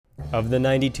Of the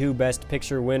 92 Best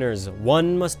Picture winners,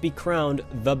 one must be crowned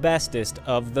the bestest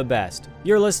of the best.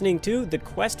 You're listening to The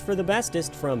Quest for the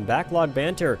Bestest from Backlog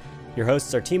Banter. Your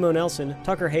hosts are Timo Nelson,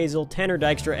 Tucker Hazel, Tanner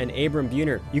Dykstra, and Abram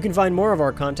Buhner. You can find more of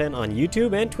our content on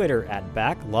YouTube and Twitter at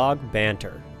Backlog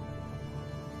Banter.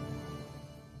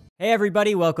 Hey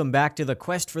everybody, welcome back to The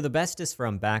Quest for the Bestest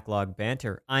from Backlog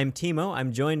Banter. I'm Timo.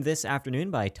 I'm joined this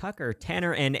afternoon by Tucker,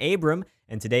 Tanner, and Abram,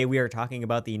 and today we are talking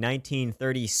about the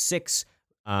 1936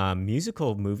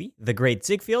 musical movie, The Great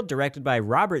Ziegfeld, directed by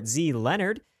Robert Z.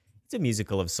 Leonard. It's a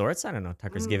musical of sorts. I don't know.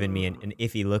 Tucker's giving me an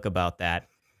iffy look about that.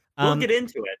 We'll get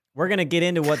into it. We're going to get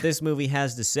into what this movie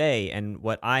has to say and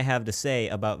what I have to say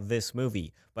about this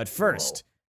movie. But first,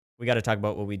 we got to talk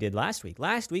about what we did last week.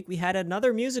 Last week, we had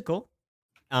another musical,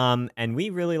 and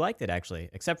we really liked it, actually.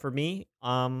 Except for me.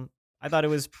 I thought it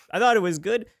was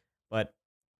good, but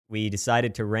we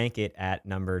decided to rank it at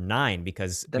number 9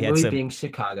 because the movie being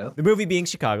Chicago. The movie being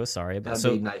Chicago, sorry. That'd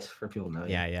be nice for people to know.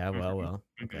 Yeah, well,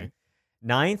 okay.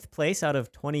 9th place out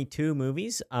of 22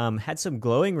 movies. Had some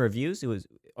glowing reviews. It was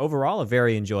overall a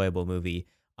very enjoyable movie,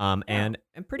 and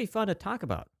pretty fun to talk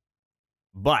about.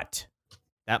 But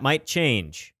that might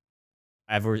change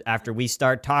after we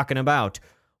start talking about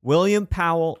William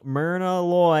Powell, Myrna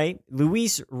Loy,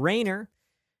 Luis Rayner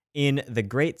in The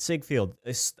Great Ziegfeld.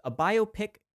 A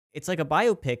biopic. It's like a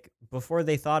biopic before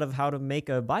they thought of how to make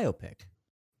a biopic.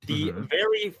 The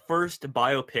very first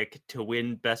biopic to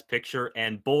win Best Picture,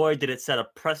 and boy, did it set a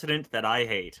precedent that I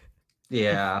hate.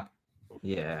 Yeah.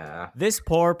 This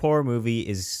poor movie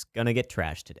is gonna get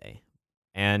trashed today.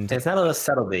 And it's not a little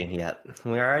subtlety yet.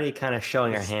 We're already kind of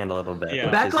showing our hand a little bit.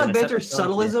 Yeah. Backlog Banter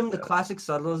subtleism, the classic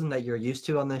subtleism that you're used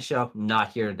to on this show, not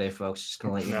here today, folks. Just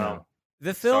gonna let you know.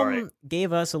 The film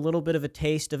gave us a little bit of a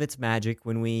taste of its magic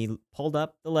when we pulled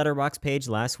up the Letterboxd page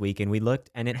last week and we looked,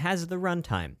 and it has the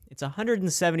runtime. It's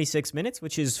 176 minutes,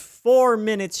 which is 4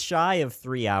 minutes shy of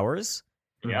 3 hours.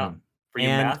 Yeah, for you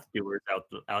math viewers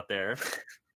out there.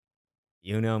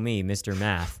 You know me, Mr.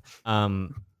 Math.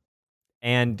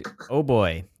 And oh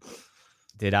boy,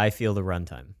 did I feel the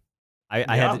runtime.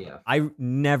 I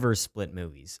never split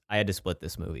movies. I had to split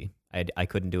this movie. I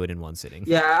couldn't do it in one sitting.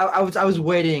 Yeah, I was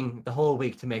waiting the whole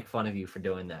week to make fun of you for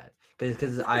doing that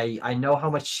because I know how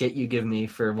much shit you give me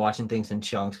for watching things in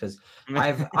chunks because I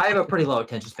have a pretty low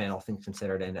attention span, all things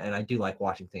considered, and I do like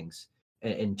watching things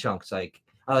in chunks. Like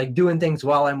I like doing things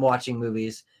while I'm watching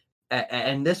movies,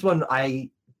 and this one I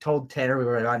told Tanner we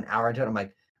were about an hour into it. I'm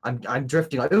like, I'm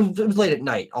drifting. It was late at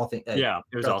night. It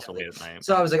was also late at night.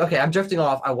 So I was like, okay, I'm drifting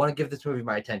off. I want to give this movie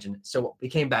my attention. So we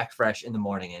came back fresh in the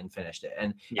morning and finished it.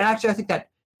 And actually, I think that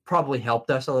probably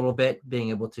helped us a little bit, being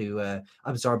able to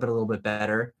absorb it a little bit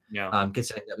better. Yeah.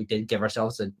 Considering that we did give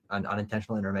ourselves an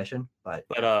unintentional intermission. But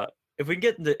if we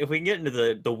can get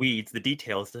into the weeds, the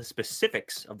details, the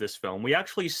specifics of this film, we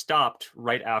actually stopped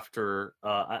right after.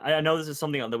 I know this is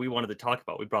something that we wanted to talk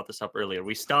about. We brought this up earlier.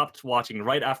 We stopped watching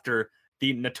right after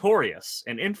the notorious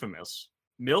and infamous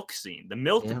milk scene, the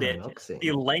milk bit,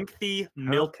 the lengthy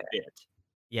milk bit.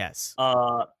 Yes.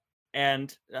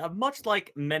 And much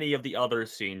like many of the other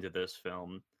scenes of this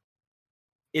film,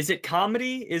 is it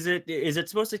comedy? Is it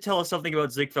supposed to tell us something about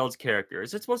Ziegfeld's character?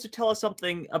 Is it supposed to tell us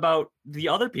something about the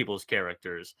other people's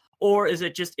characters? Or is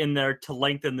it just in there to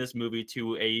lengthen this movie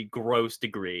to a gross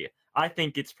degree? I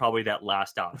think it's probably that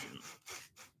last option.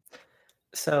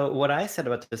 So what I said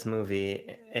about this movie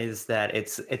is that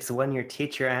it's when your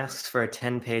teacher asks for a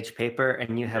 10-page paper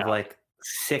and you have like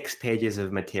 6 pages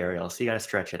of material, so you got to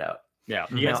stretch it out. Yeah,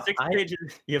 you have 6 pages.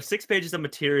 You have 6 pages of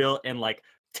material and like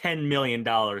 $10 million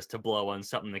to blow on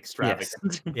something extravagant.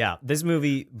 Yes. Yeah, this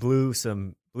movie blew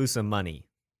some money.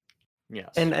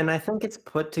 Yes. And I think it's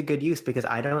put to good use because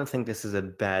I don't think this is a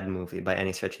bad movie by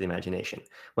any stretch of the imagination.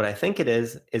 What I think it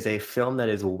is a film that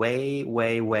is way,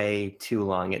 way, way too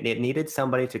long. It needed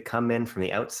somebody to come in from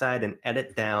the outside and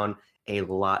edit down a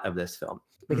lot of this film.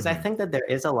 Because I think that there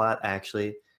is a lot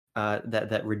actually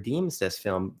that redeems this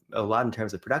film, a lot in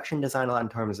terms of production design, a lot in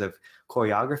terms of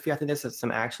choreography. I think there's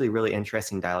some actually really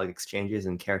interesting dialogue exchanges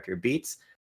and character beats.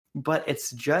 But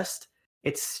it's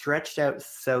stretched out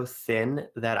so thin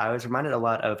that I was reminded a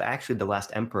lot of actually The Last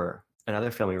Emperor,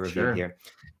 another film we reviewed here,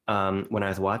 when I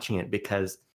was watching it,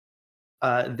 because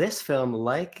this film,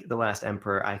 like The Last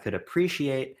Emperor, I could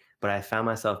appreciate, but I found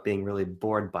myself being really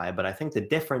bored by. But I think the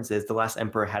difference is The Last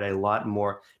Emperor had a lot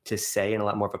more to say in a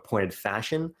lot more of a pointed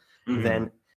fashion than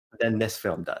this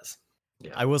film does.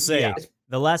 Yeah. I will say,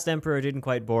 The Last Emperor didn't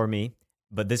quite bore me,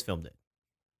 but this film did.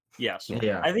 Yes.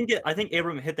 Yeah. I think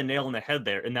Abram hit the nail on the head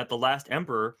there in that The Last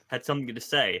Emperor had something to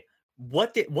say,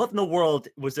 what in the world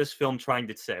was this film trying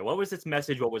to say? What was its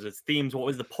message? What was its themes? What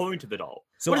was the point of it all?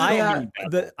 So What does it all mean,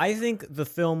 Basil? I think the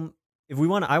film, if we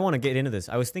want, I want to get into this.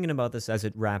 I was thinking about this as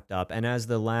it wrapped up, and as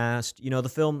the last, the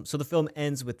film. So the film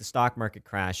ends with the stock market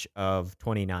crash of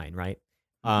 '29, right?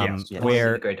 Yes. Going into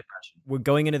Where the Great Depression. we're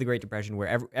going into the Great Depression,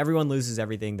 where everyone loses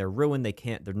everything. They're ruined.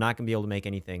 They're not going to be able to make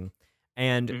anything.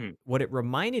 And Mhm. what it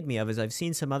reminded me of is I've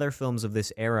seen some other films of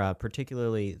this era,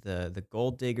 particularly the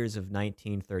Gold Diggers of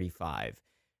 1935.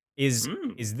 Is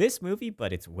this movie,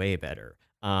 but it's way better.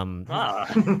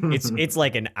 It's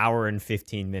like an hour and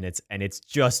 15 minutes, and it's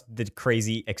just the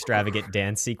crazy extravagant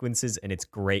dance sequences, and it's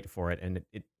great for it. And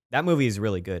that movie is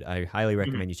really good. I highly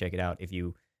recommend you check it out if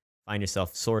you find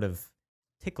yourself sort of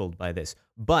tickled by this.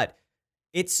 But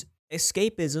it's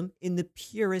escapism in the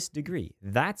purest degree.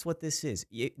 That's what this is.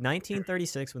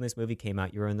 1936, when this movie came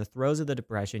out, you were in the throes of the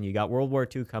Depression. You got World War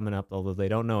II coming up, although they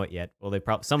don't know it yet. Well,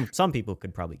 some people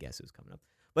could probably guess who's coming up.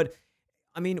 But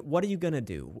I mean, what are you going to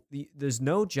do? There's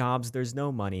no jobs, there's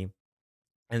no money.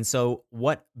 And so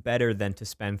what better than to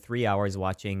spend 3 hours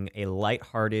watching a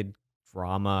lighthearted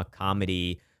drama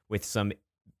comedy with some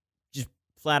just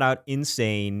flat out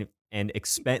insane and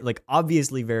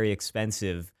obviously very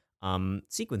expensive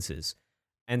sequences.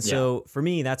 And so for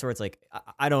me, that's where it's like,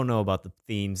 I don't know about the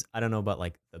themes. I don't know about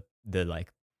like the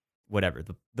like whatever.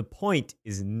 The point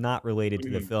is not related to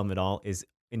the film at all, is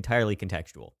entirely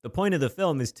contextual. The point of the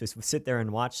film is to sit there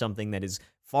and watch something that is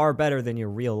far better than your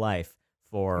real life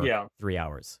for 3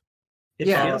 hours. It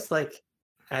feels like,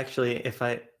 actually, if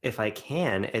I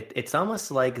can, it's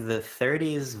almost like the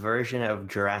 30s version of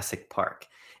Jurassic Park.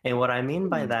 And what I mean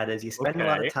by that is you spend a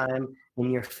lot of time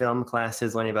in your film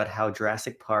classes learning about how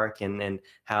Jurassic Park and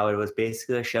how it was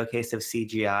basically a showcase of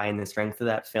CGI, and the strength of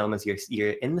that film is you're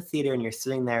in the theater and you're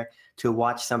sitting there to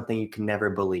watch something you can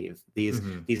never believe. These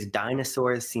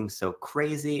dinosaurs seem so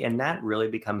crazy, and that really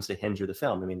becomes the hinge of the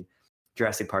film. I mean,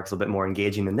 Jurassic Park's a little bit more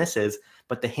engaging than this is,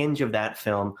 but the hinge of that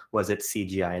film was its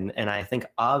CGI. And I think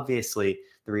obviously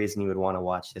the reason you would want to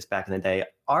watch this back in the day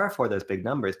are for those big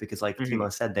numbers, because like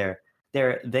Timo said,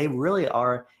 they really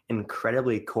are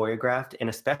incredibly choreographed, and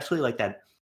especially like that.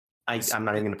 I'm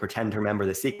not even going to pretend to remember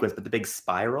the sequence, but the big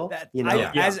spiral,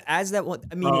 as that one.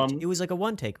 I mean, it was like a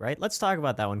one take, right? Let's talk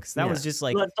about that one, because that was just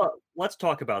like. Let's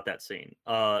talk about that scene.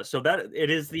 So that it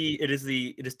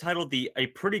is titled "A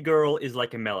Pretty Girl Is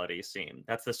Like a Melody" scene.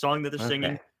 That's the song that they're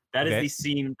singing. That is the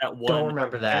scene that won. Don't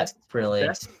remember that.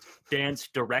 Best dance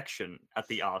direction at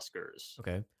the Oscars.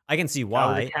 Okay, I can see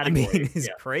why. I mean, it's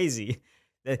crazy.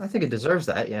 I think it deserves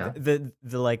that. Yeah.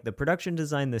 The production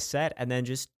design, the set, and then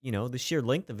just the sheer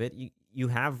length of it. You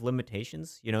have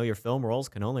limitations. Your film rolls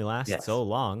can only last so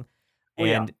long.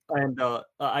 I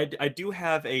do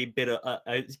have a bit of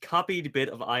a copied bit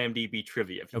of IMDb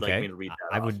trivia. If you'd like me to read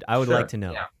that, I would like to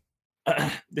know. Yeah.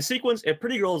 The sequence "A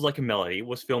Pretty Girl Is Like a Melody"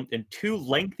 was filmed in 2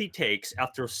 lengthy takes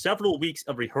after several weeks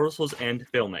of rehearsals and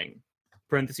filming.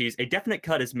 Parentheses, a definite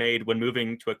cut is made when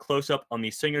moving to a close-up on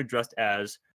the singer dressed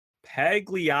as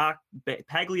Pagliacci, I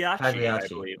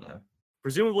believe,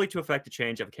 presumably to effect a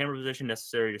change of camera position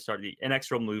necessary to start the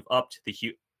inexorable move up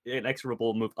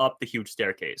the huge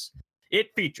staircase.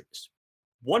 It features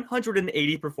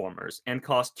 180 performers and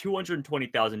cost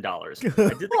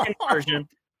 $220,000.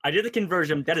 I did the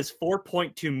conversion. That is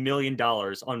 $4.2 million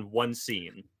on one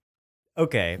scene.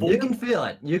 Okay, you can feel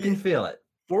it.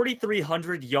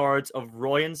 4,300 yards of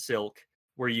Royan silk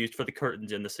were used for the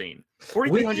curtains in the scene.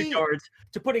 4,300 yards,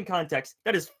 to put in context,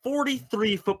 that is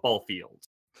 43 football fields.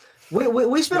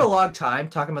 We spent a lot of time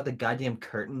talking about the goddamn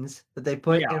curtains that they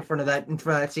put in front of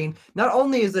that scene. Not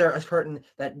only is there a curtain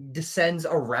that descends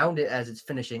around it as it's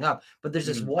finishing up, but there's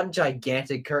this one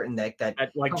gigantic curtain that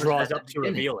like draws up to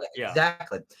reveal it. Yeah,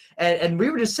 exactly. And we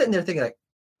were just sitting there thinking, like,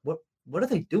 what do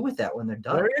they do with that when they're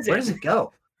done? Where does it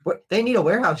go? They need a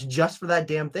warehouse just for that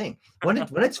damn thing. When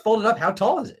it's folded up, how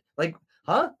tall is it? Like,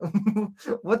 huh?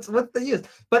 what's the use?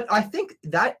 But I think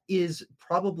that is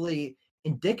probably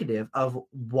indicative of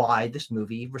why this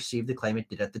movie received the acclaim it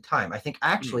did at the time. I think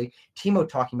actually Timo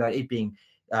talking about it being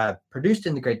produced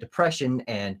in the Great Depression,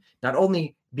 and not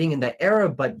only being in that era,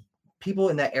 but people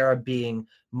in that era being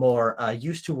more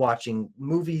used to watching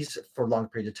movies for long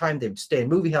periods of time. They would stay in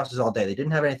movie houses all day. They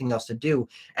didn't have anything else to do.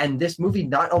 And this movie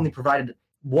not only provided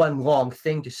one long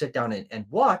thing to sit down and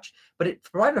watch, but it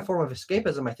provided a form of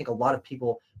escapism. I think a lot of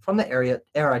people from the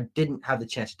era didn't have the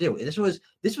chance to do.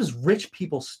 This was rich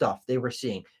people stuff they were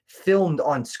seeing filmed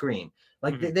on screen.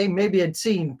 Like they maybe had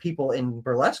seen people in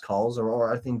burlesque halls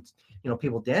or I think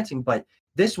people dancing, but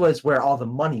this was where all the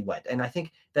money went. And I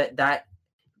think that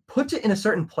puts it in a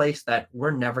certain place that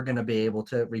we're never going to be able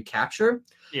to recapture.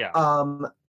 Yeah.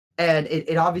 And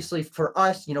it obviously, for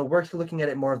us, we're looking at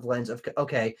it more of the lens of,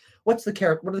 okay, what are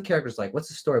the characters like? What's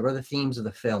the story? What are the themes of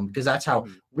the film? Because that's how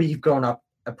we've grown up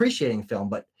appreciating film.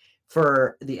 But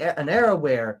for an era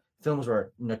where films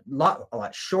were a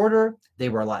lot shorter, they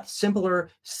were a lot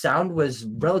simpler, sound was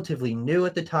relatively new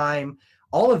at the time.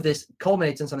 All of this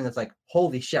culminates in something that's like,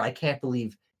 holy shit, I can't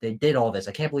believe they did all this.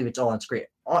 I can't believe it's all on screen.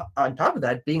 On top of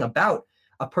that, being about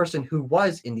a person who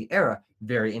was in the era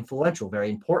very influential,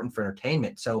 very important for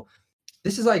entertainment. So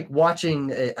this is like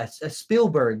watching a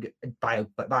Spielberg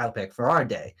biopic for our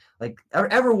day. Like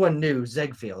everyone knew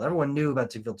Ziegfeld. Everyone knew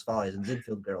about Ziegfeld's Follies and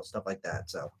Ziegfeld Girls, stuff like that.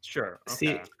 So sure. Okay.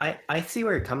 See, I see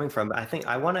where you're coming from, but I think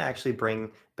I want to actually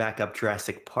bring back up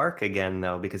Jurassic Park again,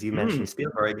 though, because you mentioned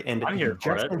Spielberg, and I'm here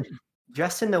for it.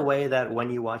 Just in the way that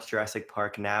when you watch Jurassic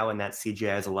Park now, and that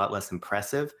CGI is a lot less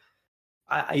impressive,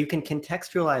 you can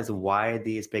contextualize why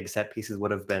these big set pieces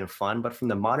would have been fun. But from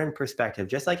the modern perspective,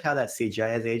 just like how that CGI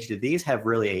has aged, these have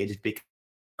really aged because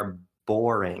they're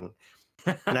boring.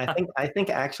 And I think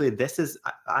actually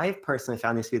I personally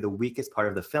found this to be the weakest part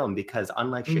of the film, because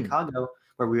unlike Chicago,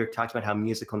 where we were talking about how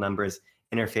musical numbers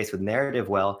interface with narrative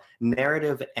well,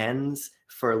 narrative ends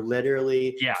for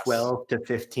literally 12 to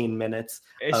 15 minutes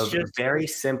of just very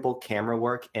simple camera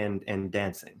work and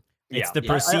dancing. It's the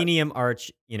proscenium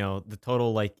arch, the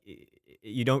total, like,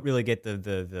 you don't really get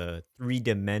the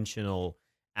three-dimensional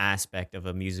aspect of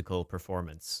a musical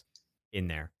performance in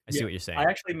there. I see what you're saying. I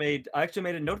actually made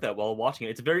a note of that while watching it.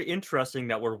 It's very interesting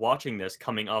that we're watching this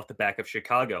coming off the back of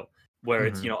Chicago, where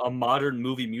it's, a modern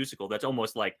movie musical that's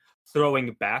almost like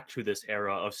throwing back to this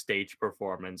era of stage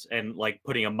performance and like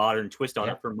putting a modern twist on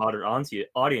it for modern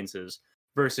audiences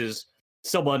versus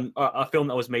a film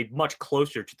that was made much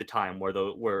closer to the time where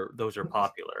those are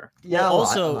popular. Yeah.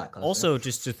 Also,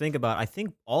 just to think about, I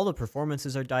think all the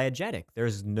performances are diegetic.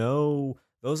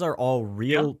 Those are all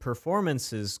real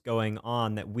performances going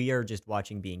on that we are just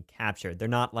watching being captured. They're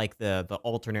not like the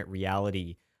alternate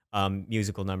reality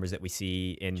musical numbers that we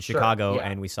see in Chicago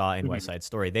and we saw in West Side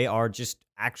Story. They are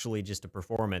actually just a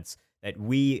performance that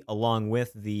we, along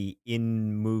with the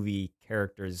in-movie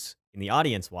characters in the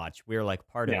audience watch, we're like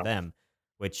part of them,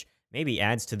 which maybe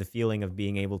adds to the feeling of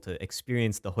being able to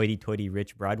experience the hoity-toity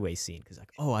rich Broadway scene. Because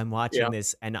like, oh, I'm watching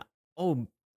this, and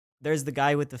there's the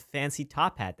guy with the fancy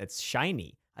top hat that's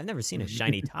shiny. I've never seen a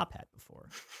shiny top hat before.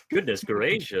 Goodness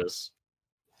gracious.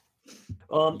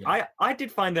 I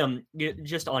did find them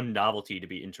just on novelty to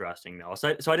be interesting though.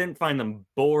 So I didn't find them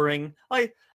boring.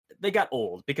 They got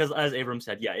old because, as Abram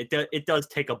said, it does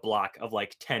take a block of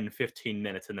like 10-15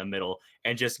 minutes in the middle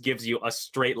and just gives you a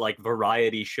straight like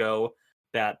variety show.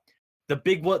 That the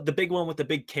big one with the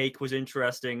big cake was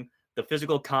interesting. The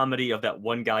physical comedy of that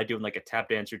one guy doing like a tap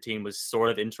dance routine was sort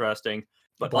of interesting,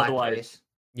 but otherwise,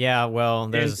 well,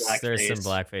 there's some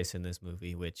blackface in this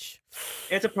movie, which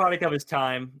it's a product of its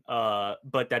time.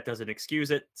 But that doesn't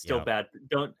excuse it. Still bad.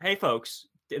 Hey folks,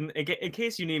 in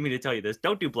case you need me to tell you this,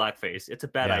 don't do blackface. It's a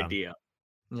bad idea.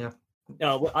 Yeah.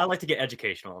 I like to get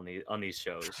educational on these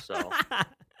shows. So.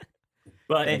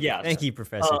 But thank you,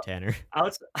 Professor Tanner.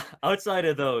 Outside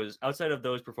of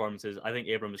those performances, I think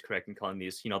Abram is correct in calling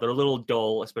these. They're a little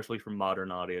dull, especially for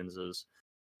modern audiences.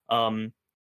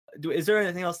 Is there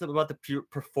anything else about the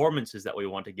performances that we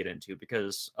want to get into?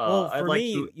 Because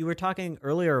you were talking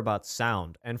earlier about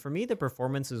sound, and for me, the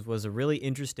performances was a really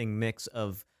interesting mix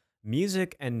of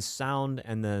music and sound,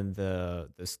 and then the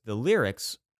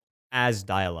lyrics as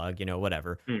dialogue.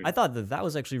 Whatever. I thought that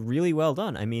was actually really well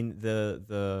done. I mean,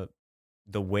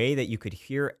 the way that you could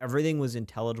hear everything was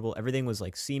intelligible. Everything was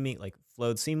like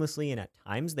flowed seamlessly, and at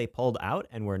times they pulled out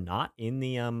and were not in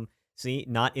the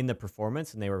not in the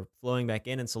performance, and they were flowing back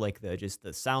in. And so like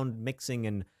the sound mixing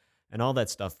and all that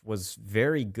stuff was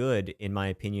very good in my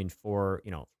opinion for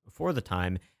the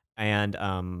time, and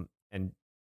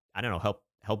I don't know,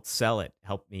 helped sell it,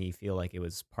 helped me feel like it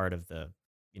was part of the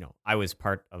I was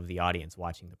part of the audience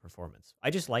watching the performance. I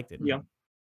just liked it.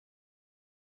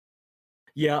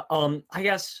 Yeah, I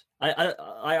guess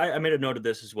I made a note of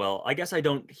this as well. I guess I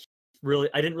didn't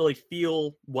really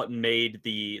feel what made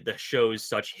the shows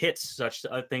such hits, such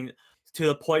a thing, to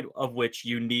the point of which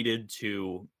you needed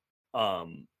to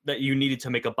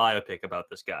make a biopic about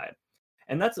this guy.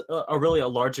 And that's a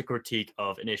larger critique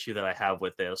of an issue that I have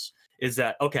with this, is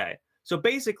that, okay, so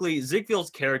basically Ziegfeld's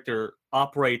character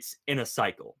operates in a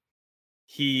cycle.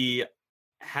 He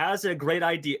has a great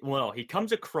idea. Well, he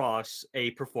comes across a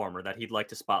performer that he'd like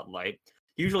to spotlight.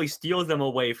 He usually steals them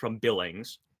away from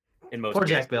Billings. In most cases.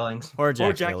 Jack Billings. Poor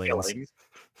Jack Billings.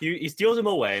 He steals them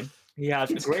away. He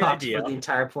has a great idea for the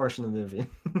entire portion of the movie.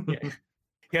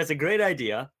 He has a great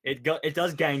idea. It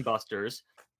does gangbusters.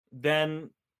 Then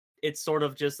it's sort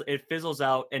of just it fizzles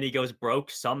out, and he goes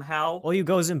broke somehow. Well, he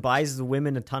goes and buys the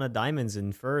women a ton of diamonds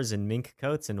and furs and mink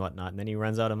coats and whatnot, and then he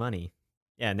runs out of money.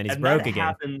 Yeah, and then he's And broke that again.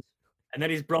 happens, and then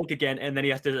he's broke again, and then he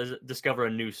has to discover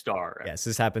a new star. Yes,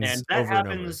 this happens And that over and over.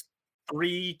 happens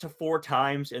 3 to 4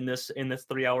 times in this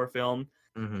 3-hour film.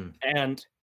 And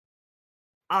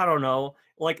I don't know,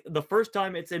 like the first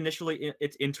time it's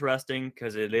interesting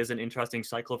because it is an interesting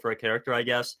cycle for a character, I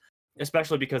guess,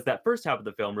 especially because that first half of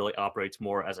the film really operates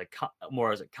more as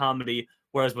a comedy,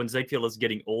 whereas when Ziegfeld is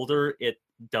getting older, it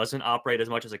doesn't operate as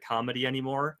much as a comedy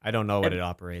anymore. I don't know what it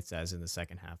operates as in the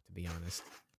second half, to be honest.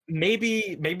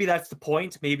 Maybe that's the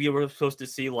point. Maybe we're supposed to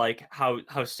see like how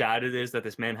sad it is that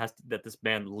this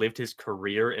man lived his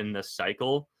career in this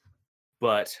cycle.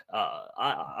 But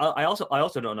I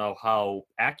also don't know how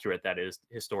accurate that is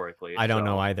historically. I don't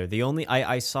know either. The only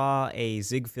I saw a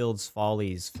Ziegfeld's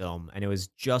Follies film, and it was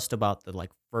just about the like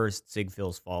first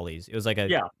Ziegfeld's Follies. It was like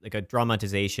a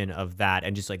dramatization of that,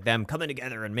 and just like them coming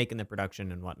together and making the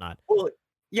production and whatnot. Well,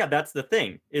 yeah, that's the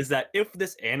thing, is that if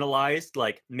this analyzed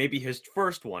like maybe his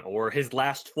first one or his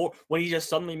last 4, when he just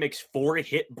suddenly makes 4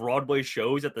 hit Broadway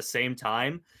shows at the same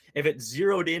time, if it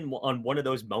zeroed in on one of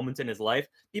those moments in his life,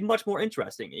 it'd be much more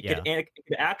interesting. It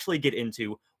could actually get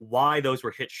into why those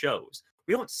were hit shows.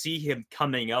 We don't see him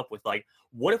coming up with like,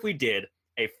 what if we did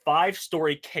a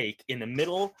 5-story cake in the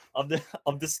middle of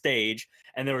the stage,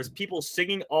 and there was people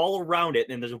singing all around it,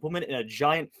 and there's a woman in a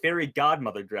giant fairy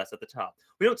godmother dress at the top.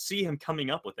 We don't see him coming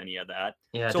up with any of that.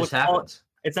 Yeah, so it just happens.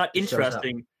 It's not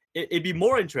interesting. It'd be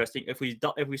more interesting if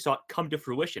we saw it come to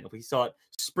fruition, if we saw it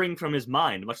spring from his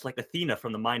mind, much like Athena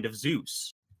from the mind of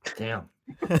Zeus. Damn.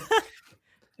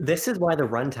 This is why the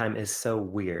runtime is so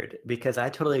weird, because I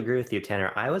totally agree with you,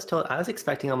 Tanner. I was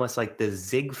expecting almost like the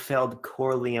Ziegfeld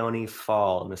Corleone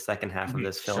fall in the second half of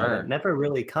this film. Sure. And it never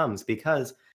really comes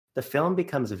because the film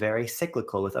becomes very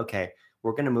cyclical with, okay,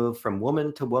 we're going to move from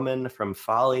woman to woman, from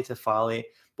folly to folly,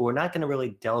 but we're not going to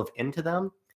really delve into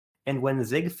them. And when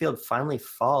Ziegfeld finally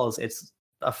falls, it's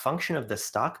a function of the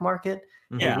stock market.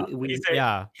 Yeah,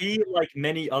 Yeah. He, like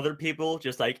many other people,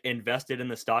 just like invested in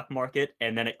the stock market,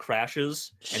 and then it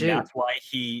crashes, Shoot. and that's why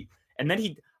he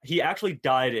actually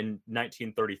died in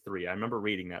 1933. I remember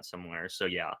reading that somewhere. So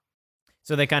yeah,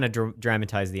 So they kind of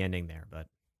dramatize the ending there, but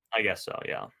I guess so.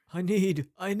 Yeah, I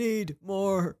need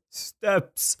more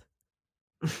steps.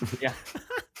 yeah.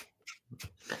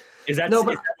 Is that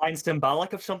line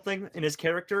symbolic of something in his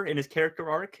character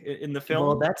arc in the film?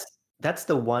 Well, that's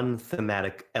the one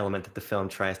thematic element that the film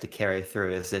tries to carry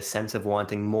through, is this sense of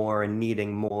wanting more and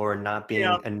needing more, not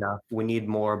being enough. We need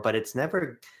more, but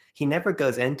he never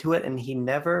goes into it, and he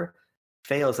never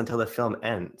fails until the film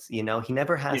ends. You know, he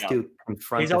never has to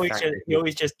confront. He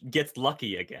always just gets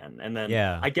lucky again, and then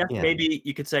I guess maybe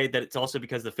you could say that it's also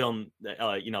because the film,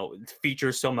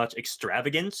 features so much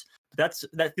extravagance.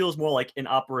 That feels more like an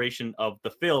operation of the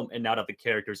film and not of the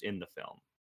characters in the film.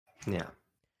 Yeah.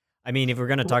 I mean, if we're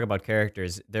going to talk about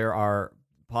characters, there are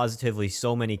positively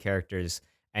so many characters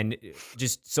and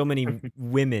just so many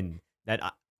women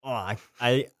that I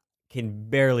can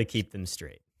barely keep them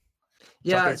straight.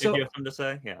 Yeah, Tucker, did you have something to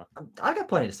say? Yeah, I got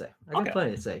plenty to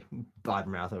say.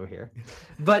 Bodmouth over here.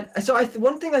 But so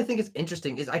one thing I think is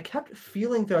interesting is I kept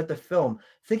feeling throughout the film,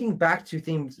 thinking back to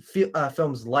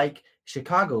films like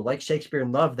Chicago, like Shakespeare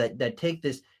in Love, that take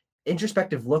this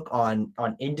introspective look on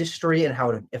industry and how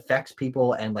it affects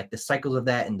people and like the cycles of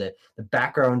that and the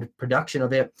background production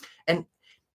of it. And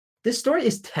this story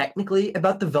is technically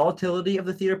about the volatility of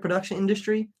the theater production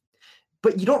industry,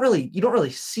 but you don't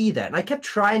really see that. And I kept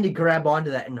trying to grab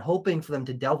onto that and hoping for them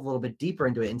to delve a little bit deeper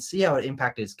into it and see how it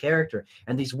impacted his character.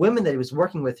 And these women that he was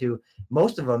working with, who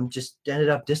most of them just ended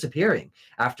up disappearing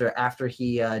after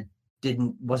he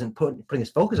wasn't putting his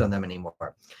focus on them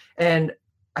anymore. And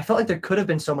I felt like there could have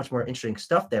been so much more interesting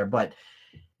stuff there. But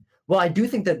I do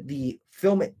think that the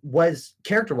film was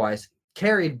character-wise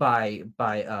carried by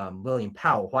William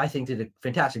Powell, who I think did a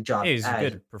fantastic job. It was a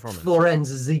good performance. Florenz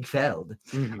Ziegfeld.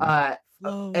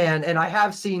 Mm-hmm. And I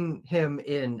have seen him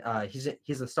in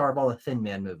he's the star of all the Thin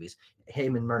Man movies,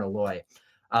 him and Myrna Loy.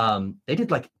 They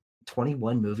did like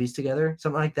 21 movies together,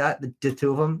 something like that, the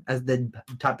two of them as the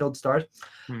top billed stars.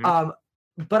 Mm-hmm.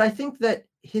 But I think that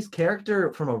his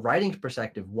character from a writing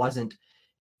perspective wasn't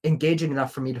engaging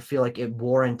enough for me to feel like it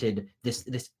warranted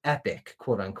this epic,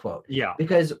 quote unquote. Yeah.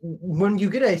 Because when you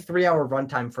get a 3-hour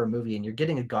runtime for a movie and you're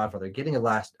getting a Godfather, getting a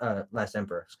Last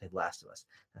Emperor, Last of Us,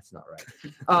 that's not right.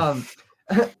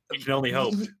 You can only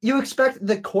hope. You expect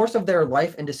the course of their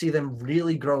life and to see them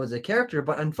really grow as a character,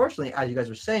 but unfortunately, as you guys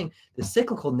were saying, the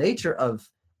cyclical nature of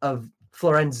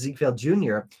Florenz Ziegfeld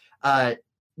Jr.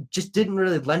 Just didn't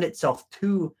really lend itself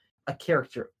to a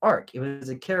character arc. It was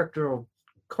a character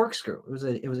corkscrew.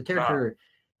 It was a character.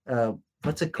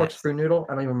 What's a corkscrew noodle?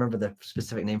 I don't even remember the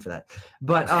specific name for that.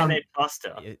 But Penne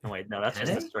pasta. it- Oh wait, no, that's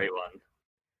just a Penne? straight one.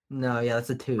 no, yeah, that's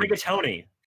a tube. Rigatoni.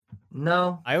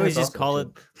 No, I always that's just also a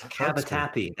call it tube.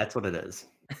 Cabatapi. That's what it is.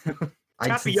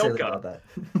 I sincerely Tapioca. love that.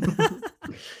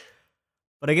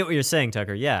 But I get what you're saying,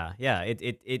 Tucker. Yeah,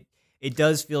 it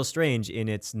does feel strange in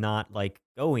it's not like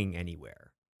going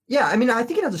anywhere. Yeah, I mean, I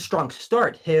think it has a strong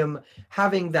start. Him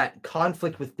having that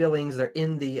conflict with Billings. They're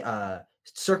in the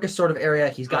circus sort of area.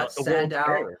 He's got The World's Sandow.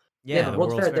 Fair. Yeah, the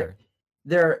World's Fair.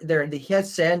 He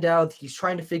has Sandow. He's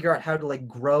trying to figure out how to like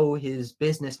grow his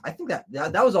business. I think that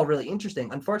was all really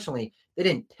interesting. Unfortunately, they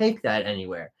didn't take that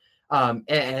anywhere.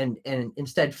 And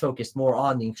instead focused more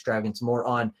on the extravagance, more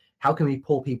on how can we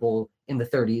pull people in the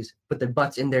 30s, put their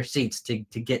butts in their seats to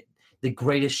get the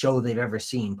greatest show they've ever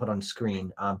seen put on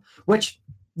screen, which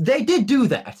they did do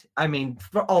that. I mean,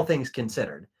 for all things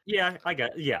considered. Yeah, I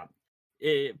got yeah.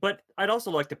 But I'd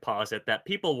also like to posit that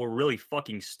people were really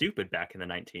fucking stupid back in the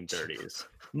 1930s.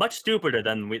 Much stupider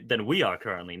than we are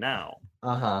currently now.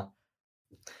 Uh-huh.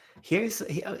 Here's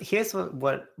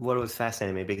what was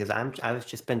fascinating me, because I've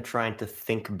just been trying to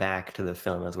think back to the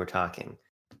film as we're talking.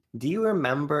 Do you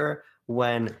remember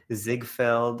when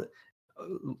Ziegfeld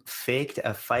faked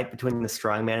a fight between the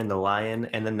strongman and the lion,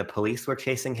 and then the police were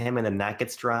chasing him, and then that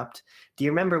gets dropped? Do you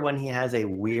remember when he has a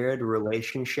weird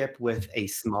relationship with a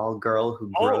small girl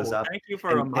who grows up? Thank you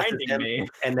for and kisses reminding him, me.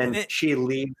 and then she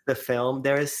leaves the film?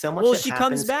 There is so much. Well, that she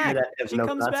happens comes back. here that has She no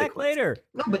comes back consequence. later.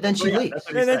 No, but then she Yeah, leaves. that's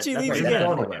what he And then said. she That's leaves what he Doesn't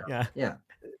said. go anywhere. Yeah. Yeah.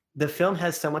 The film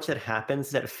has so much that happens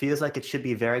that feels like it should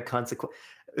be very consequential.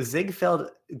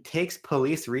 Ziegfeld takes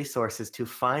police resources to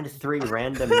find 3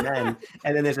 random men,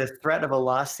 and then there's a threat of a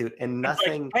lawsuit, and It's like,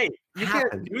 nothing. hey, you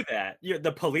happened. can't do that.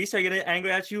 The police are gonna get angry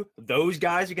at you. Those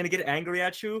guys are gonna get angry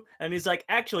at you. And he's like,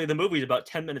 actually, the movie's about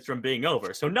 10 minutes from being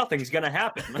over, so nothing's gonna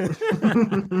happen.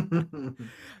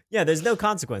 Yeah, there's no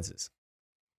consequences.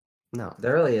 No.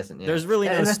 There really isn't. Yeah. There's really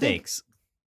no And I think- stakes.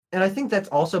 And I think that's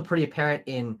also pretty apparent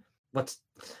in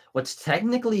what's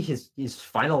technically his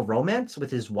final romance with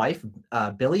his wife,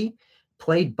 Billy,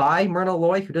 played by Myrna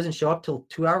Loy, who doesn't show up till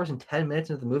 2 hours and 10 minutes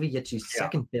into the movie, yet she's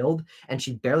second billed, and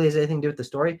she barely has anything to do with the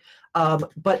story.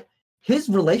 But his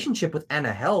relationship with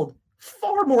Anna Held,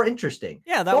 far more interesting.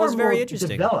 Yeah, that far was very more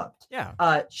interesting. Developed.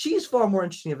 Yeah. She's far more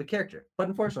interesting of a character, but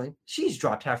unfortunately, she's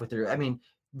dropped halfway through. I mean,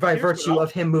 by Here's what virtue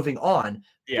of him moving on.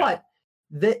 Yeah. But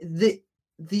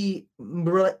the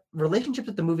relationship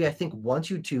that the movie, I think, wants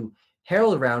you to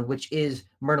herald around, which is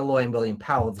Myrna Loy and William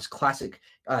Powell, this classic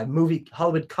movie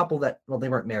Hollywood couple that, well, they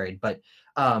weren't married, but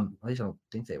at least I don't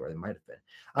think they were. They might have been.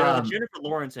 They're the Jennifer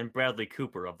Lawrence and Bradley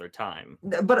Cooper of their time.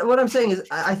 But what I'm saying is,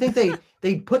 I think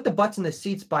they put the butts in the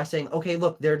seats by saying, okay,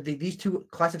 look, these 2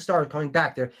 classic stars coming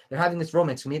back. They're having this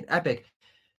romance, an epic,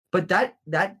 but that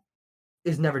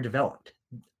is never developed.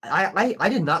 I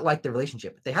did not like the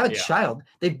relationship. They have a child.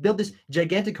 They build this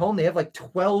gigantic home. They have like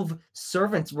 12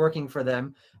 servants working for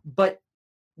them, but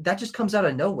that just comes out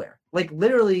of nowhere. Like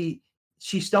literally,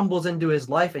 she stumbles into his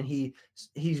life and he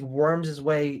worms his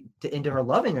way into her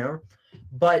loving her.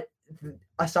 But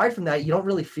aside from that, you don't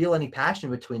really feel any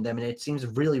passion between them, and it seems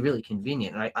really, really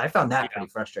convenient. And I found that pretty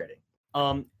frustrating.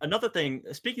 Another thing,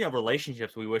 speaking of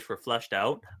relationships we wish were fleshed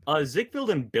out,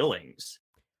 Ziegfeld and Billings.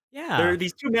 Yeah. There are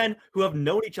these 2 men who have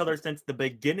known each other since the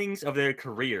beginnings of their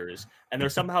careers, and they're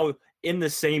somehow in the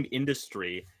same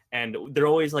industry, and they're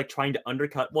always like trying to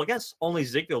undercut. Well, I guess only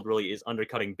Ziegfeld really is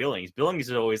undercutting Billings. Billings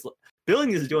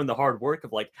is doing the hard work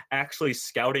of like actually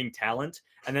scouting talent,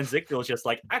 and then Ziegfeld's just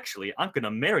like, actually, I'm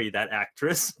gonna marry that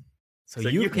actress. So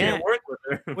Like, you can't work with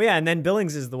her. Well, yeah, and then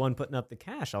Billings is the one putting up the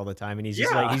cash all the time, and he's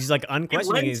just like He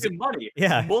unquestioning. lends him money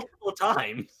Yeah. multiple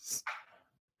times.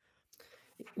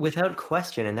 Without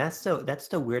question, and that's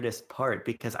the weirdest part,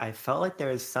 because I felt like there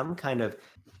was some kind of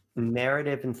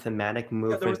narrative and thematic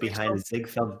movement was behind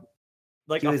Ziegfeld.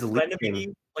 Like He a was frenemy,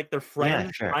 leaking. like they're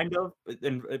friends, sure. kind of,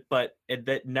 but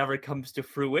that never comes to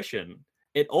fruition.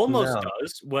 It almost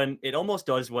No.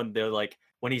 does when they're like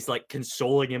when he's like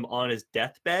consoling him on his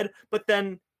deathbed, but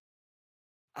then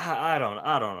I don't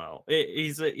know.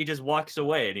 He just walks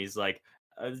away and he's like.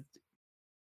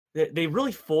 They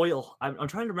really foil. I'm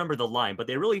trying to remember the line, but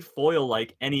they really foil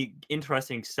like any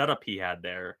interesting setup he had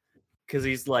there, because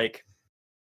he's like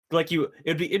you.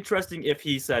 It'd be interesting if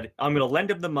he said, "I'm going to lend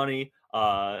him the money,"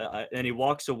 and he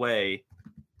walks away,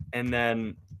 and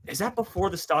then is that before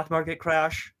the stock market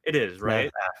crash? It is,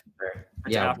 right? After.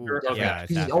 It's Yeah. after? Okay. Yeah.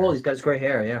 He's old. He's got his gray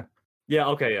hair. Yeah. Yeah.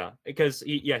 Okay. Yeah. Because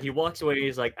he walks away. And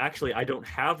he's like, "Actually, I don't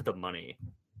have the money."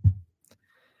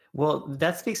 Well,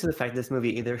 that speaks to the fact this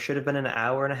movie either should have been an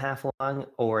hour and a half long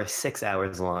or 6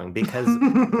 hours long, because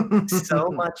so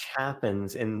much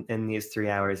happens in these 3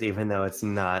 hours, even though it's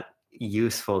not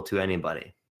useful to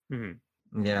anybody.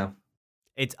 Yeah.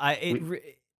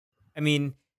 I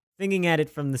mean, thinking at it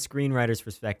from the screenwriter's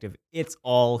perspective, it's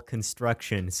all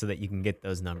construction so that you can get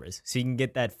those numbers. So you can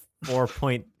get that 4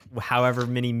 point however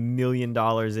many $1 million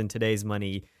in today's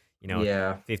money,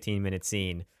 Yeah. 15-minute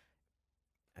scene.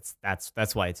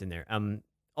 That's why it's in there.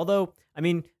 Although, I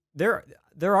mean, there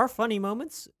are funny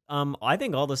moments. I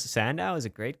think Aldous Sandow is a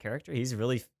great character.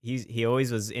 He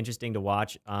always was interesting to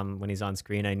watch. When he's on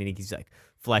screen, I think he's like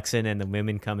flexing, and the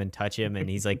women come and touch him, and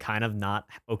he's like kind of not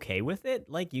okay with it.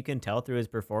 Like you can tell through his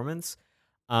performance.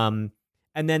 And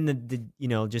then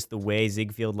the just the way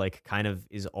Ziegfeld like kind of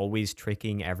is always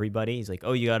tricking everybody. He's like,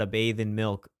 oh, you got to bathe in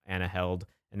milk, Anna Held,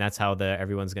 and that's how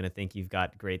everyone's gonna think you've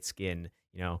got great skin.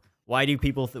 Why do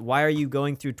people? Why are you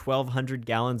going through 1,200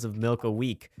 gallons of milk a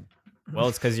week? Well,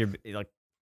 it's because you're like,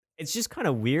 it's just kind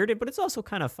of weird, but it's also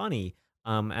kind of funny.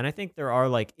 And I think there are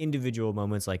like individual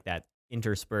moments like that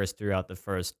interspersed throughout the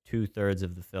first 2/3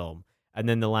 of the film, and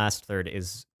then the last third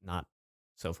is not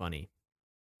so funny.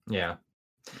 Yeah.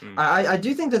 I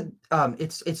do think that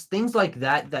it's things like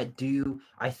that do,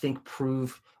 I think,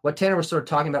 prove what Tanner was sort of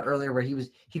talking about earlier, where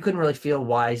he couldn't really feel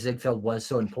why Ziegfeld was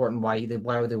so important, why they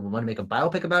want to make a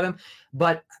biopic about him.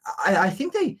 But I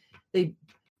think they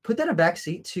put that in a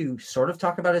backseat to sort of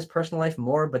talk about his personal life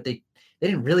more, but they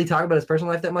didn't really talk about his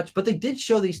personal life that much. But they did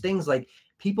show these things like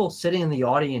people sitting in the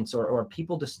audience or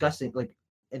people discussing, like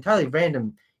entirely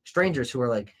random strangers who are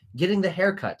like getting the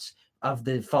haircuts of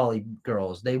the Folly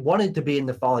girls. They wanted to be in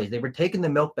the Follies. They were taking the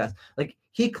milk bath. Like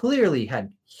he clearly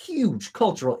had huge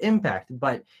cultural impact,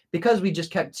 but because we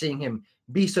just kept seeing him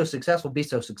be so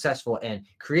successful and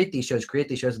create these shows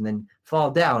and then fall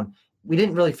down, we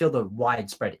didn't really feel the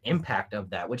widespread impact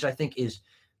of that, which I think is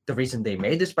the reason they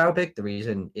made this biopic, the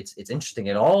reason it's interesting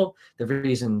at all, the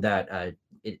reason that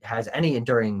it has any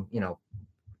enduring,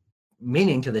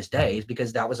 meaning to this day is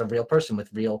because that was a real person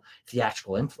with real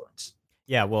theatrical influence.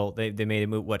 Yeah, well, they made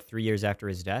him 3 years after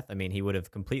his death. I mean, he would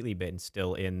have completely been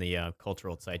still in the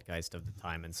cultural zeitgeist of the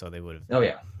time, and so they would have. Oh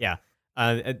yeah, yeah.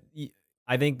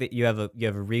 I think that you have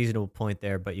a reasonable point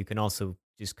there, but you can also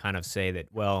just kind of say that,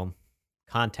 well,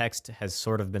 context has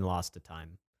sort of been lost to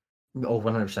time. Oh,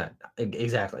 100%,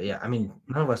 exactly. Yeah, I mean,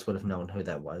 none of us would have known who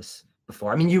that was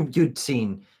before. I mean, you'd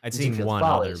seen Ziegfeld one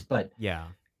Follies, other, but yeah,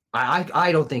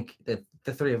 I don't think that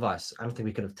the three of us, I don't think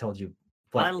we could have told you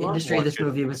what industry this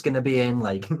movie was going to be in.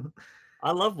 Like,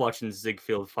 I love watching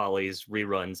Ziegfeld Follies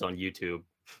reruns on YouTube.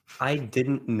 I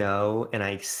didn't know, and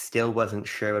I still wasn't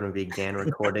sure when we began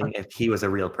recording if he was a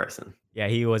real person. Yeah,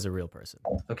 he was a real person.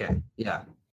 Okay, yeah.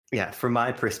 Yeah, from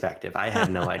my perspective, I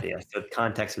had no idea. So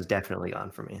context was definitely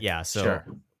gone for me. Yeah, so, Sure.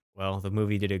 Well, the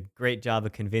movie did a great job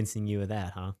of convincing you of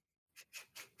that, huh?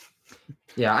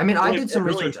 Yeah, I mean, I did some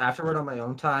research afterward on my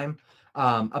own time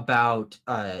about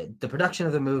the production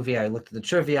of the movie. I looked at the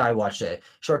trivia. I watched a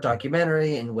short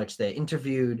documentary in which they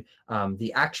interviewed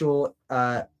the actual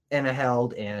Anna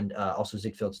Held and also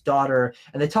Ziegfeld's daughter,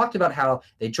 and they talked about how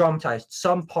they dramatized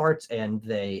some parts and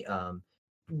they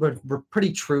were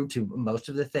pretty true to most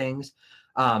of the things.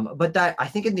 But that, I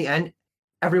think in the end,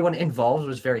 everyone involved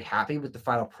was very happy with the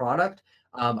final product.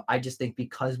 I just think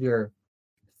because we were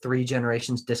 3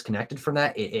 generations disconnected from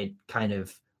that, it kind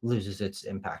of loses its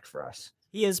impact for us.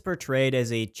 He is portrayed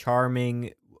as a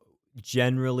charming,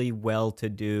 generally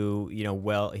well-to-do,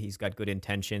 he's got good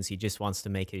intentions. He just wants to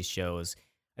make his shows.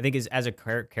 I think as a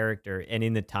character, and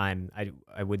in the time,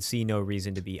 I would see no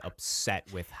reason to be upset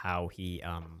with how he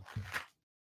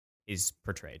is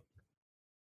portrayed.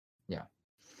 Yeah.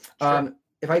 Sure.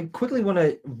 If I quickly want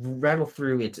to rattle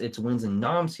through its wins and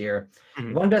noms here,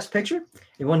 one Best Picture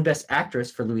and one Best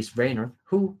Actress for Louise Rayner,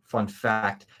 who, fun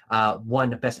fact,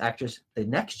 won Best Actress the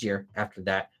next year after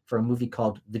that for a movie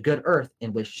called The Good Earth,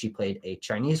 in which she played a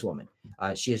Chinese woman.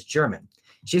 She is German.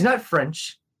 She's not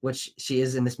French, which she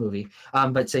is in this movie.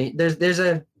 But say there's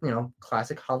a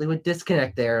classic Hollywood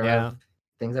disconnect there of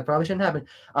things that probably shouldn't happen.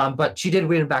 But she did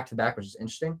win back to back, which is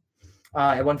interesting.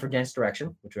 It won for Dance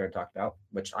Direction, which we already talked about,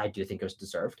 which I do think it was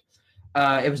deserved.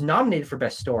 It was nominated for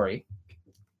Best Story.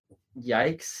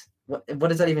 Yikes. What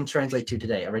does that even translate to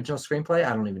today? Original Screenplay?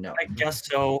 I don't even know. I guess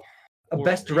so.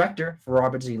 Best Director for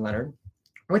Robert Z. Leonard,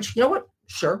 which, you know what?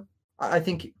 Sure. I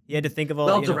think you had to think of all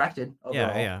well-directed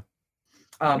overall.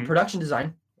 Yeah. Production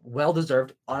design,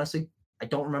 well-deserved. Honestly, I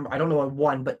don't remember. I don't know what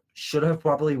won, but should have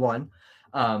probably won.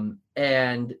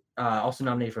 And also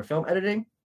nominated for film editing.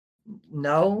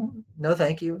 No,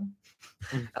 thank you.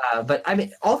 But I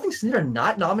mean, all things considered,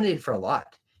 not nominated for a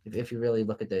lot. if you really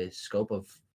look at the scope of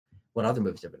what other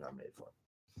movies have been nominated for.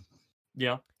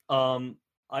 Yeah.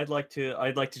 I'd like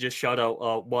to just shout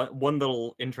out one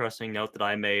little interesting note that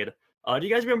I made. Do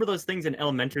you guys remember those things in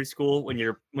elementary school when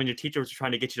your teacher was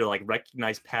trying to get you to like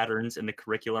recognize patterns in the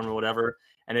curriculum or whatever,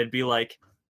 and it'd be like,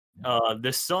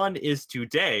 the sun is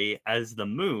today as the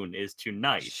moon is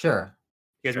tonight. Sure.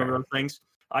 You guys remember those things?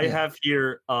 I have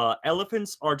here,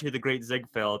 elephants are to the great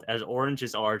Ziegfeld as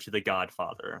oranges are to the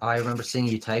Godfather. I remember seeing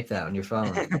you type that on your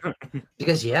phone.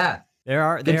 Because they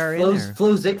are in there.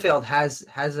 Flo Ziegfeld has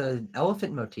an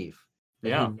elephant motif that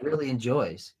Yeah. he really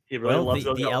enjoys. He really loves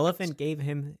the those elephants. elephant gave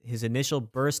him his initial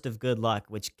burst of good luck,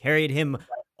 which carried him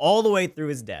all the way through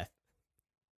his death.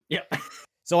 Yeah.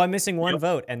 So I'm missing one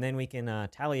vote, and then we can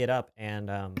tally it up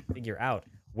and figure out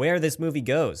where this movie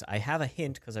goes. I have a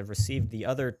hint because I've received the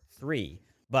other 3,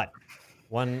 but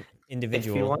one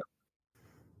individual.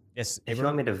 If you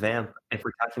want me to vamp, if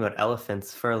we're talking about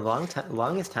elephants, for a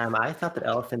longest time, I thought that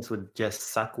elephants would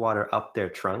just suck water up their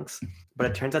trunks, but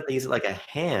it turns out they use it like a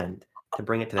hand to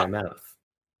bring it to their mouth.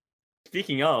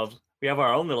 Speaking of, we have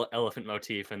our own little elephant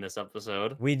motif in this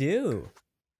episode. We do.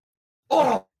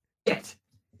 Oh, shit.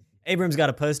 Abram's got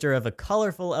a poster of a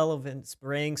colorful elephant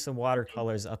spraying some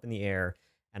watercolors up in the air,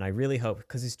 and I really hope,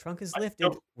 because his trunk is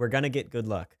lifted, we're going to get good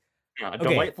luck. Yeah, a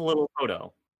delightful little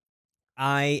photo.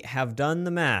 I have done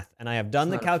the math, and I have done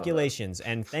the calculations,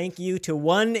 and thank you to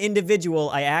one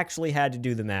individual, I actually had to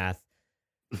do the math,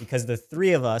 because the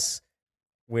 3 of us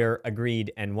were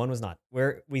agreed, and one was not.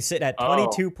 We sit at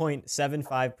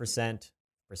 22.75%.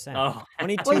 Oh.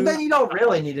 22. Well, then you don't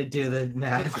really need to do the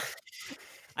math.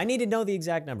 I need to know the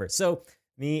exact number. So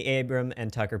me, Abram,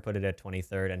 and Tucker put it at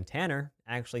 23rd, and Tanner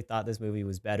actually thought this movie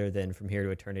was better than From Here to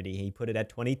Eternity. He put it at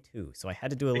 22, so I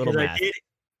had to do a little math.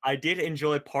 I did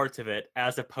enjoy parts of it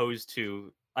as opposed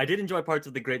to... I did enjoy parts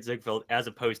of The Great Ziegfeld as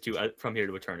opposed to From Here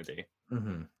to Eternity.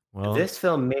 Mm-hmm. Well, this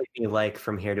film made me like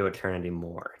From Here to Eternity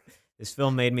more. This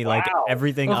film made me like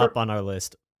everything up on our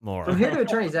list more. From Here to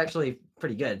Eternity is actually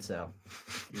pretty good, so.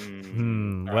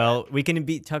 Well, we can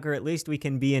be, Tucker, at least we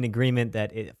can be in agreement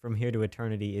that From Here to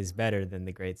Eternity is better than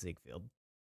The Great Ziegfeld.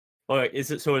 Oh, is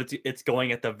it so? It's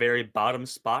going at the very bottom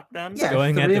spot then? Yeah,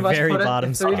 going at the very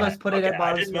bottom spot. 3 of us put it at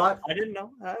bottom spot. I didn't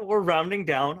know. We're rounding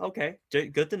down. Okay,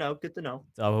 good to know. Good to know.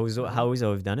 It's how we've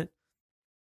always done it.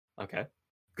 Okay,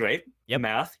 great. Yep.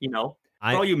 Math, for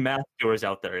all you math doers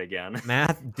out there again.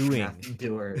 Math doing. Math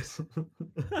doers.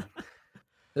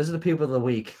 Those are the people of the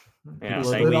week. Yeah,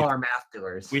 we are math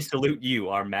doers. We salute you,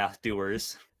 our math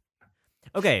doers.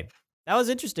 Okay, that was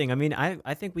interesting. I mean,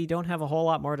 I think we don't have a whole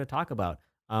lot more to talk about.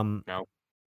 No.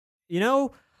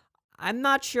 I'm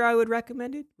not sure I would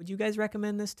recommend it. Would you guys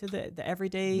recommend this to the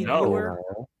everyday viewer?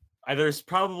 There's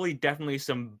definitely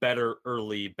some better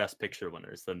early Best Picture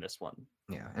winners than this one.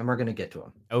 Yeah, and we're gonna get to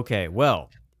them. Okay, well,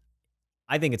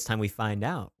 I think it's time we find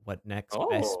out what next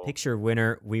Best Picture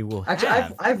winner we will have.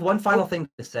 Actually, I have one final thing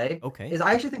to say. Okay. Is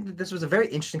I actually think that this was a very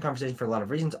interesting conversation for a lot of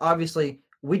reasons. Obviously,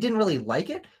 we didn't really like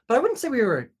it, but I wouldn't say we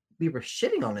were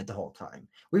shitting on it the whole time.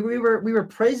 We were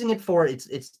praising it for its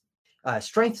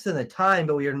strengths in the time,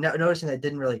 but we were noticing that it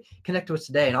didn't really connect to us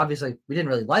today. And obviously, we didn't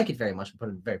really like it very much. We put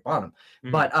it at the very bottom.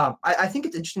 Mm-hmm. But I think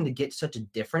it's interesting to get such a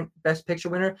different Best Picture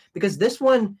winner, because this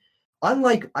one,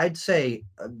 unlike I'd say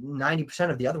 90%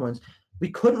 of the other ones, we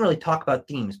couldn't really talk about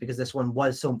themes because this one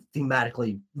was so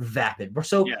thematically vapid. We're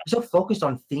so focused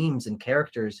on themes and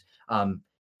characters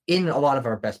in a lot of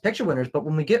our Best Picture winners, but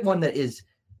when we get one that is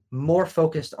more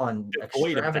focused on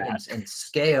extravagance and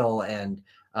scale and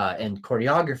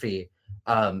choreography,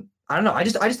 I don't know. I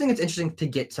just think it's interesting to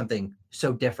get something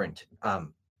so different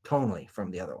tonally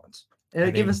from the other ones, and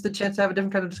it gives us the chance to have a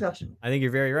different kind of discussion. I think you're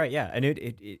very right. Yeah, and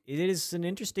it is an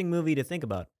interesting movie to think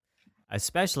about,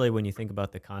 especially when you think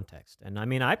about the context. And I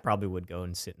mean, I probably would go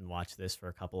and sit and watch this for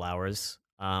a couple hours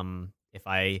if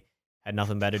I had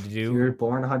nothing better to do. You were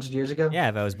born 100 years ago? Yeah,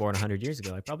 if I was born 100 years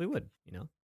ago, I probably would.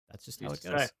 That's just how it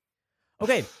goes.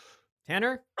 Okay,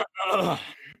 Tanner?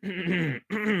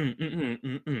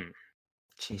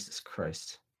 Jesus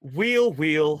Christ.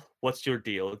 Wheel, what's your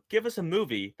deal? Give us a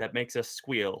movie that makes us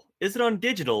squeal. Is it on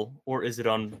digital or is it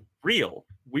on real?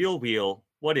 Wheel,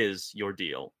 what is your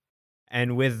deal?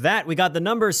 And with that, we got the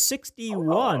number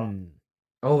 61.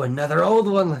 Oh, another old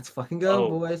one. Let's fucking go,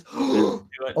 boys.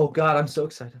 Oh, God, I'm so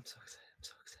excited.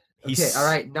 Okay, all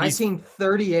right,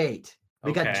 1938.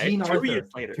 We got Gene Arthur,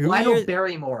 Lionel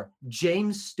Barrymore,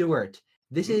 James Stewart.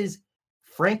 This is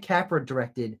Frank Capra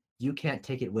directed You Can't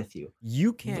Take It With You.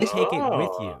 You Can't Take It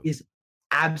With You. Is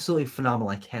absolutely phenomenal.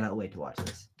 I cannot wait to watch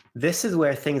this. This is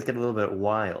where things get a little bit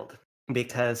wild.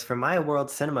 Because for my world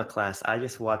cinema class, I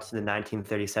just watched the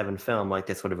 1937 film, like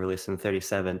this would have released in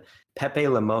 37, Pepe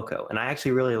Le Moco, and I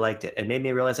actually really liked it. It made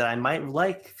me realize that I might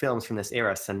like films from this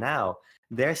era. So now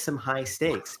there's some high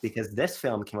stakes because this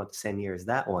film came out the same year as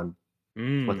that one. What's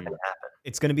Mm. going to happen?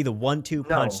 It's going to be the 1-2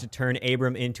 punch No. to turn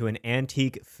Abram into an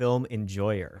antique film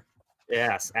enjoyer.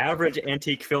 Yes, average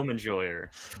antique film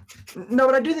enjoyer. No,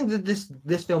 but I do think that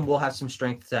this film will have some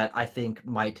strengths that I think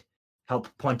might help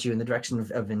point you in the direction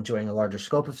of enjoying a larger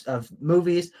scope of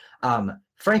movies.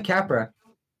 Frank Capra,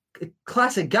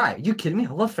 classic guy. Are you kidding me?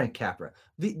 I love Frank Capra.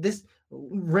 This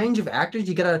range of actors,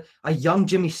 you got a young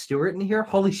Jimmy Stewart in here.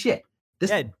 Holy shit.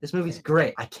 This movie's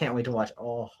great. I can't wait to watch.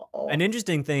 An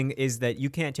interesting thing is that You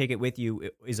Can't Take It With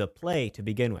You is a play to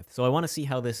begin with. So I want to see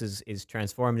how this is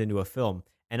transformed into a film.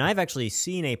 And I've actually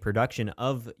seen a production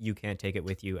of You Can't Take It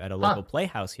With You at a local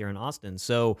playhouse here in Austin.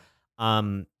 So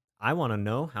I want to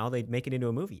know how they make it into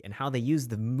a movie and how they use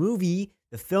the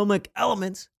filmic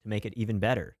elements to make it even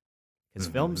better. Because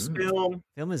film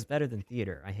is better than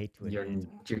theater. I hate to admit.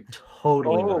 You're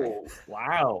totally right. Oh,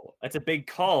 wow. That's a big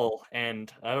call.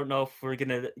 And I don't know if we're going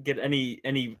to get any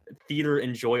theater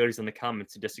enjoyers in the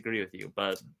comments to disagree with you.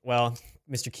 But well,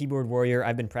 Mr. Keyboard Warrior,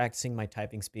 I've been practicing my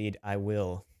typing speed. I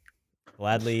will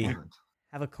gladly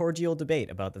have a cordial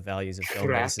debate about the values of film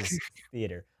versus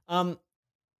theater.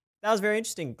 That was very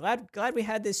interesting. Glad we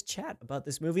had this chat about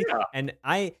this movie. Yeah. And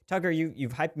Tucker,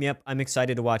 you've hyped me up. I'm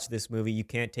excited to watch this movie. You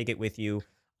Can't Take It With You.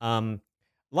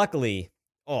 Luckily,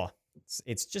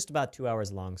 it's just about 2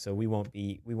 hours long, so we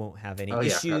won't have any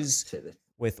issues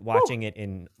with watching it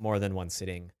in more than one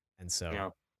sitting. And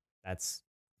so it's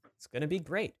gonna be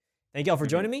great. Thank y'all for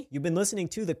joining me. You've been listening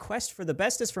to The Quest for the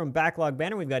Bestest from Backlog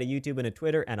Banner. We've got a YouTube and a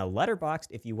Twitter and a Letterboxd.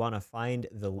 If you want to find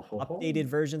the updated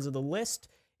versions of the list,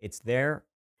 it's there.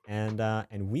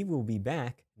 And we will be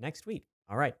back next week.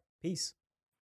 All right. Peace.